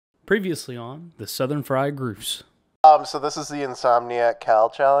Previously on the Southern Fried Groofs. So this is the Insomniac Cal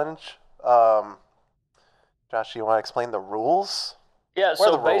Challenge. Josh, you want to explain the rules? Yeah,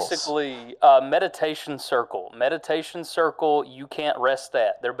 so basically, meditation circle. Meditation circle, you can't rest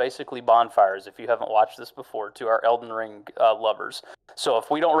that. They're basically bonfires, if you haven't watched this before, to our Elden Ring lovers. So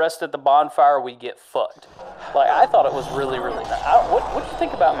if we don't rest at the bonfire, we get fucked. Like, I thought it was really, really nice. What do you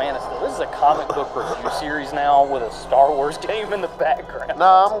think about Man of Steel? This is a comic book review series now with a Star Wars game in the background.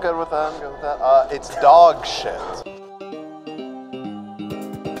 No, I'm good with that. It's dog shit.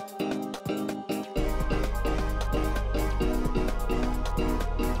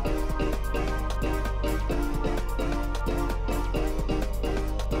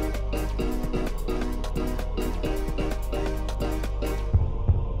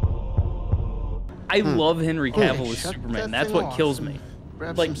 I love Henry Cavill as Superman. That's what kills me.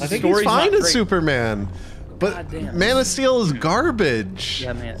 Like, I think he's fine as Superman, but Man of Steel is garbage.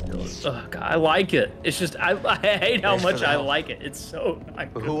 Yeah, Man of Steel is. Oh, God, I like it. It's just I hate how much I like it. It's so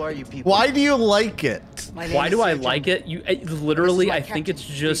not good. Who are you people? Why do you like it? Why do I like it? Literally, I think it's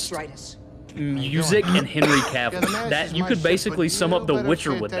just music and Henry Cavill. That you could basically sum up The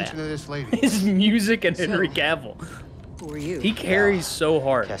Witcher with that. It's music and Henry Cavill. Who are you? He carries so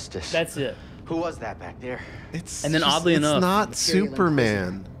hard. Kestis. That's it. Who was that back there? And then oddly enough, it's not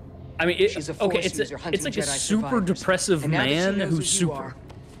Superman. I mean, it's like a super depressive man who's super.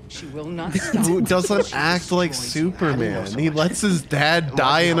 She will not Who doesn't act like Superman? He lets his dad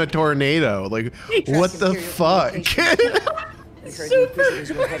die in a tornado. Like, what the fuck?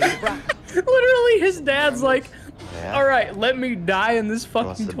 Literally, his dad's like, all right, let me die in this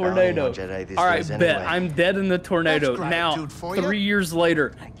fucking tornado. All right, bet. I'm dead in the tornado. Now, 3 years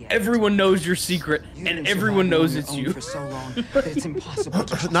later, everyone knows your secret, and everyone knows it's you.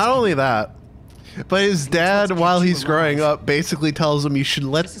 Not only that, but his dad, while he's growing up, basically tells him you should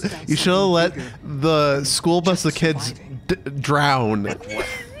let the school bus of kids drown.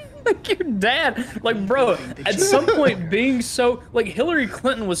 Like your dad, like bro, at some point being so, like Hillary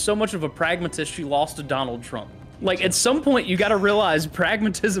Clinton was so much of a pragmatist, she lost to Donald Trump. Like at some point you gotta realize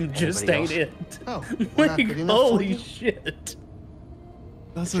pragmatism just ain't it. Oh, like holy shit.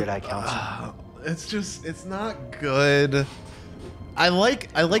 Jedi Council. It's not good. I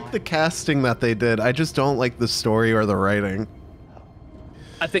like the casting that they did. I just don't like the story or the writing.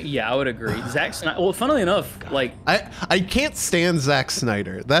 I think, yeah, I would agree. Zack Snyder, well, funnily enough, like... I can't stand Zack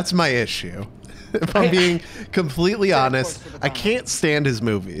Snyder. That's my issue. If I'm being completely honest, I can't stand his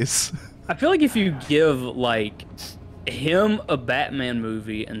movies. I feel like if you give, like, him a Batman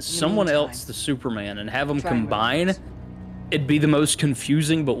movie and someone else the Superman and have them combine, it'd be the most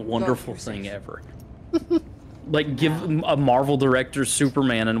confusing but wonderful thing ever. Like, give a Marvel director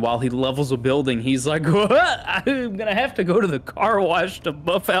Superman, and while he levels a building, he's like, what? I'm gonna have to go to the car wash to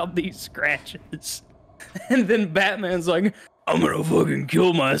buff out these scratches. And then Batman's like, I'm gonna fucking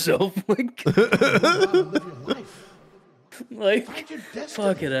kill myself. Like,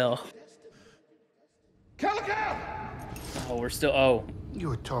 fuck it, hell. Oh, we're still, oh. You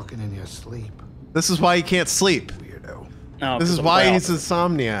were talking in your sleep. This is why he can't sleep. Weirdo. Oh, this is why he's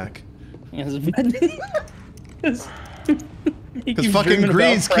insomniac. Because fucking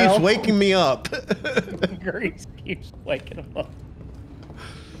Grease keeps waking me up. Grease keeps waking him up.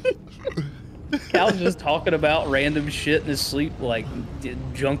 Cal's just talking about random shit in his sleep, like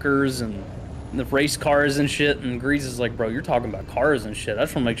junkers and the race cars and shit, and Grease is like, bro, you're talking about cars and shit. I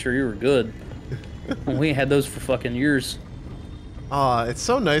just want to make sure you were good. And we ain't had those for fucking years. Aw, it's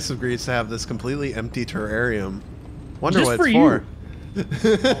so nice of Grease to have this completely empty terrarium. Wonder just what for it's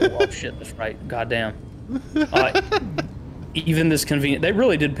for. Oh, shit, that's right. Goddamn. Even this convenient, they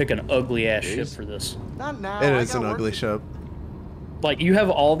really did pick an ugly ass ship for this. Not now. It is an ugly ship. Like, you have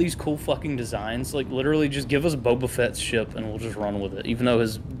all these cool fucking designs. Like, literally just give us Boba Fett's ship and we'll just run with it. Even though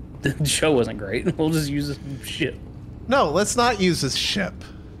the show wasn't great, we'll just use his ship. No, let's not use his ship.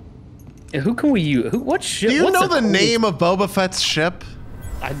 Who can we use? What ship? Do you know the name of Boba Fett's ship?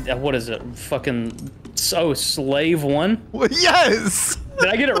 What is it? Fucking Slave One? Well, yes. Did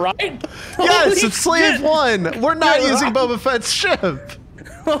I get it right? Yes, it's Slave One. We're not using Boba Fett's ship.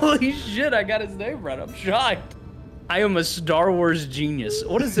 Holy shit, I got his name right. I'm shocked. I am a Star Wars genius.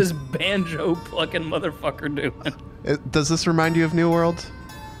 What is this banjo plucking motherfucker doing? Does this remind you of New World?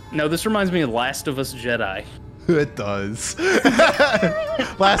 No, this reminds me of Last of Us Jedi. It does.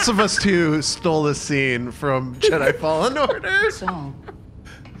 Last of Us 2 stole the scene from Jedi Fallen Order. So, I'm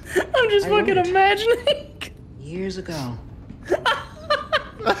just fucking imagining. Years ago.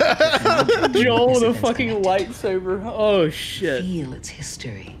 Joel with a fucking lightsaber. Oh shit. Feel its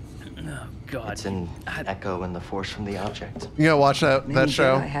history. Oh God. It's an echo in the force from the object. You gonna watch that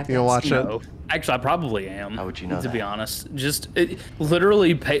show? You gonna watch it? No. Actually, I probably am. How would you know to that? be honest, just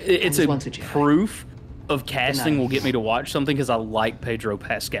literally, it's a proof of casting will get me to watch something because I like Pedro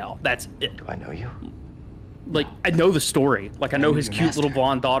Pascal. That's it. Do I know you? Like, I know the story. Like, I know his cute little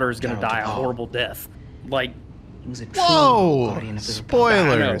blonde daughter is gonna die a horrible death. Like, whoa! I know.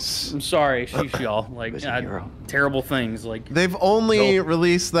 Spoilers. I'm sorry, sheesh, y'all. Like, Who's a hero? terrible things. Like, They've only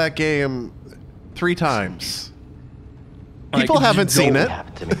released that game 3 times. Like, People haven't seen What it.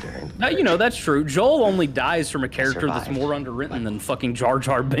 happened to me during? now, you know, that's true. Joel only dies from a character that's survived. more underwritten than fucking Jar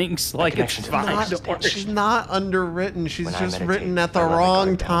Jar Binks. Like, it's connection to fine. the Don't worry. She's not underwritten. She's When I just meditate, written at the I let my wrong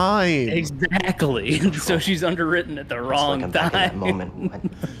guard down. time. Exactly. So she's underwritten at the It's wrong like I'm back in that time. moment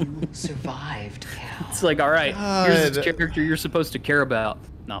when Survived, Cal. It's like, all right, here's this God. character you're supposed to care about.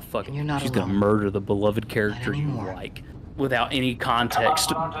 Nah, fuck it. You're not She's gonna alone. murder the beloved character you anymore. like without any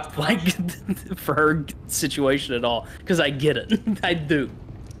context, like for her situation at all. Because I get it. I do.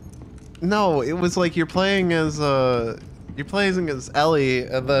 No, it was like you're playing as Ellie,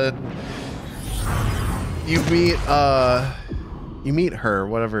 and then you meet her,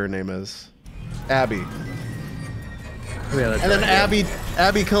 whatever her name is, Abby. Yeah, that's And then right.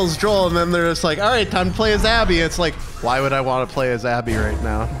 Abby kills Joel, and then they're just like, all right, time to play as Abby. It's like, why would I want to play as Abby right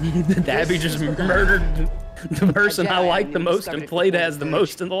now? Abby just murdered the person I liked the most and played as the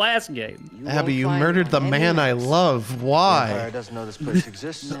most in the last game. Abby, you murdered the man I love. Empire Why? doesn't know this place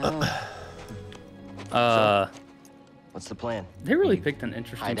exists. What's the plan? They really picked an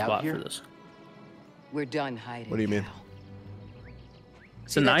interesting hide out spot here? for this. We're done hiding. What do you mean? Cal.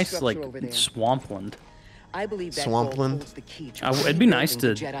 It's See a that nice, structure like, over there? swampland. I believe that Swampland? gold holds the key to It'd be nice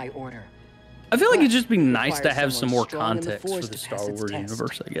rebuilding to- the Jedi Order. I feel like But it'd just be nice to requires have some someone more strong in the context Force for the to Star pass its Wars test.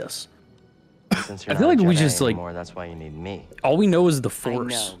 universe, I guess. Since you're I feel not like a we Jedi just, like- anymore, that's why you need me. All we know is the I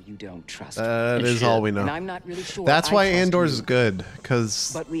Force. know you don't trust me. That And is shit. all we know. And I'm not really sure That's I why trust Andor's you. is good,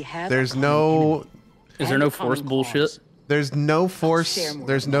 because But we have there's a common no enemy Is there and no a common Force bullshit? cause. there's no Force, share more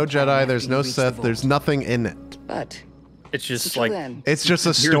there's of no my plan Jedi, after there's you no reach the Sith, there's vault. nothing in it. But It's just until like then, It's just a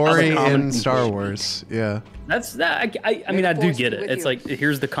Here's how the story common in Star people- Wars. Yeah. that's that. I mean, I do get it. It's like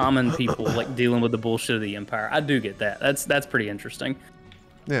here's the common people like dealing with the bullshit of the Empire. I do get that. That's pretty interesting.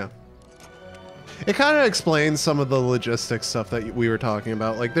 Yeah. It kind of explains some of the logistics stuff that we were talking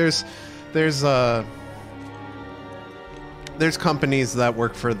about. Like there's companies that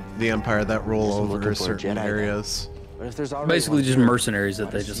work for the Empire that rule Guess I'm over looking for a certain Jedi then. areas. But if there's already Basically, one just here, mercenaries that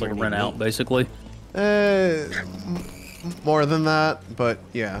why they does just he like need rent out. me? Basically, More than that, but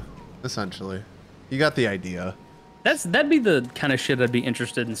yeah, essentially. You got the idea. that'd be the kind of shit I'd be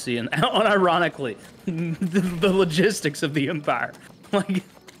interested in seeing. Unironically, the logistics of the Empire. Like,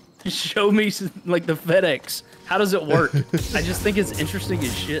 show me like the FedEx. How does it work? I just think it's interesting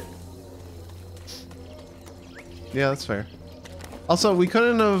as shit. Yeah, that's fair. Also, we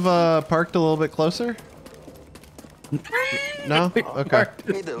couldn't have parked a little bit closer? No? Okay.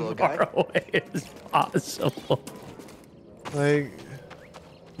 Hey there, little guy. Far away as possible. Like,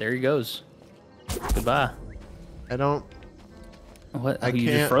 There he goes. Goodbye. I don't... What? I You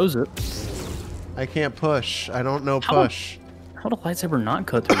just can't- froze it. I can't push. I don't know How- push. How would a lightsaber not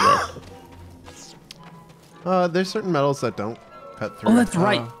cut through that? There's certain metals that don't cut through. Oh, that's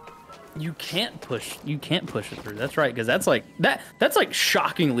right. You can't push. You can't push it through. That's right, because that's like that. That's like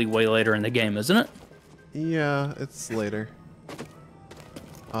shockingly way later in the game, isn't it? Yeah, it's later.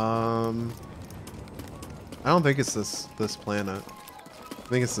 I don't think it's this planet. I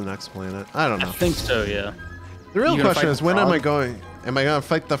think it's the next planet. I don't I know. think so. Yeah. The real You gonna question fight is, the when am I frog? going? Am I gonna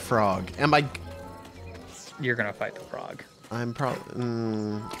fight the frog? Am I? You're gonna fight the frog. I'm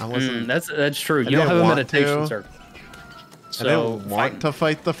probably. I wasn't. That's true. You didn't don't have a want meditation to. circle. I So didn't want to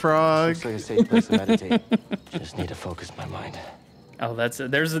fight the frog. Looks like a safe place to meditate. Just need to focus my mind. Oh, that's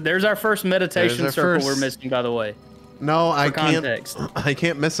it. There's our first meditation There's our circle first. we're missing, by the way. No, I can't. context. I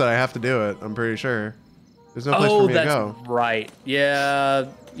can't miss it. I have to do it. I'm pretty sure. There's no place Oh, for me to that's go. right. Yeah.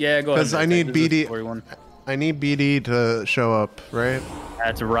 Yeah. Go ahead. 'Cause I Meditate. need This is the BD story one. I need BD to show up, right?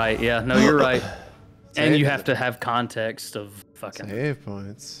 That's right. Yeah. No, you're right. And you Save- have to have context of fucking. Save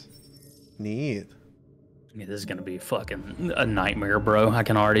points. Neat. Yeah, this is gonna be fucking a nightmare, bro. I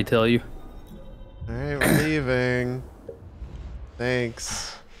can already tell you. All right, we're leaving.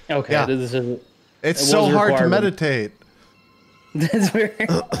 Thanks. Okay. Yeah. This is. It's It so was hard to required. meditate. It's very.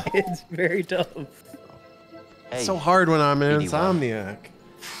 It's very tough. Hey, It's so hard when I'm an BD1. insomniac.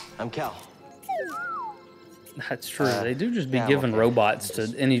 I'm Cal. That's true. They do just be yeah, I'm giving okay. robots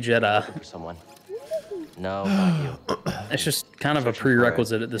to any Jedi. For someone. No, not you. It's just kind of a Searching for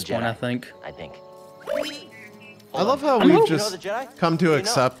prerequisite at this the point, I Jedi. think. I think. I love how we've just come to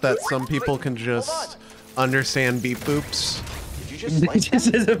accept that some people can just understand beep boops. This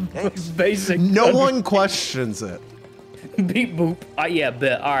is a basic. No one questions it. Beep boop. Yeah,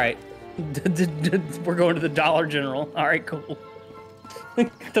 bet. All right. We're going to the Dollar General. All right, cool.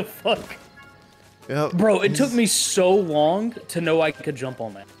 What the fuck? Yep. Bro, it took me so long to know I could jump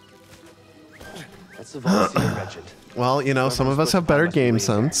on that. That's the volunteer legend. Well, you know, some of us have better game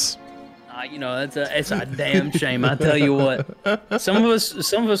sense. You know, it's a damn shame. I tell you what. Some of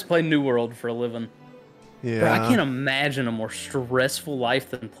us play New World for a living. Yeah. Bro, I can't imagine a more stressful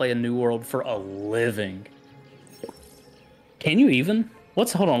life than playing New World for a living. Can you even?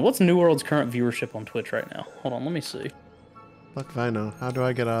 Hold on, what's New World's current viewership on Twitch right now? Hold on, let me see. Fuck if I know. How do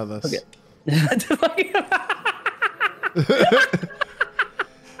I get out of this? Okay.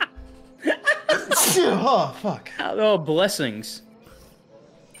 Oh, fuck. Oh, blessings.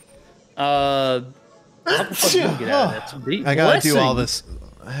 How the fuck do you get out of that? I gotta do all this.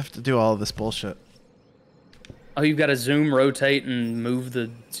 I have to do all this bullshit. Oh, you've got to zoom, rotate, and move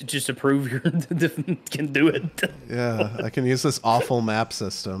just to prove you can do it. Yeah, I can use this awful map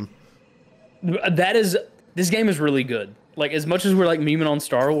system. This game is really good. Like, as much as we're like memeing on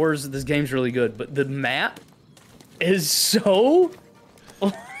Star Wars, this game's really good. But the map is so...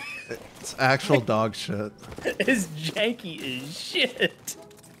 It's actual dog shit. It's janky as shit.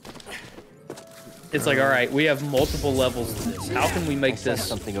 It's like, all right, we have multiple levels to this. How can we make this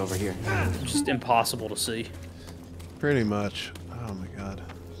something over here? Just impossible to see? Pretty much. Oh my god.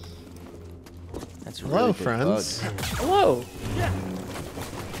 That's really Hello, good friends. bug. Hello.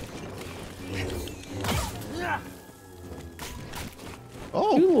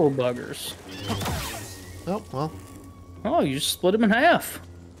 Oh. You little buggers. Oh, well. Oh, you just split him in half.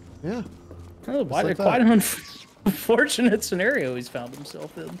 Yeah. Oh, like quite an unfortunate scenario he's found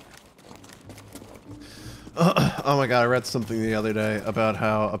himself in. Oh my god, I read something the other day about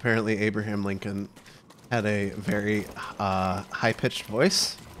how apparently Abraham Lincoln had a very high-pitched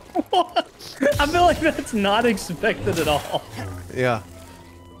voice. What? I feel like that's not expected at all. Yeah.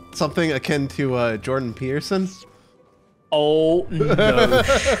 Something akin to Jordan Peterson. Oh, no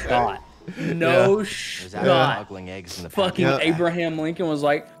shot. No shot. Fucking Abraham Lincoln was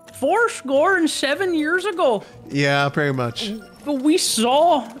like, 407 years ago. Yeah, pretty much. We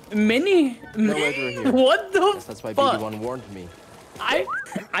saw many. What the That's why fuck? BD1 warned me. I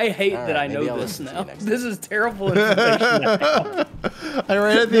hate that I know this now. This is terrible information. I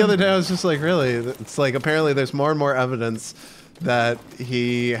read it the other day. I was just like, really? It's like apparently there's more and more evidence that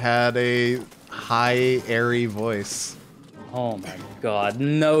he had a high, airy voice. Oh my god,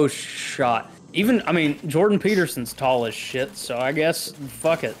 no shot. Even, I mean, Jordan Peterson's tall as shit, so I guess,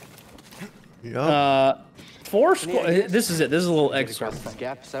 fuck it. Yep. This is it. This is a little excerpt from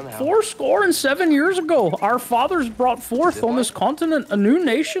 407 years ago, our fathers brought forth on this continent a new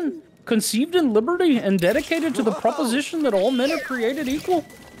nation, conceived in liberty and dedicated to the proposition that all men are created equal.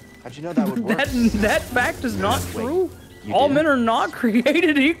 How'd you know that would work? That fact is not true. All men are not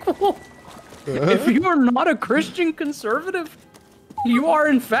created equal. If you are not a Christian conservative, you are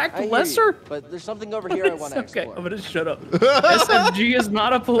in fact lesser. But there's something over here I want to explore. Okay, I'm gonna shut up. SFG is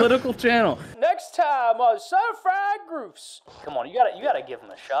not a political channel. Next time on Fried Groofs. Come on, you gotta give him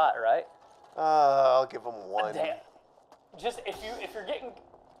a shot, right? I'll give him one. Damn. Just if you're getting,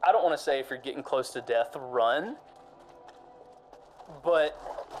 I don't want to say if you're getting close to death, run. But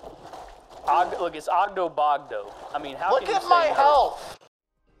look, it's Ogdo Bogdo. I mean, how look can you at say my no? health.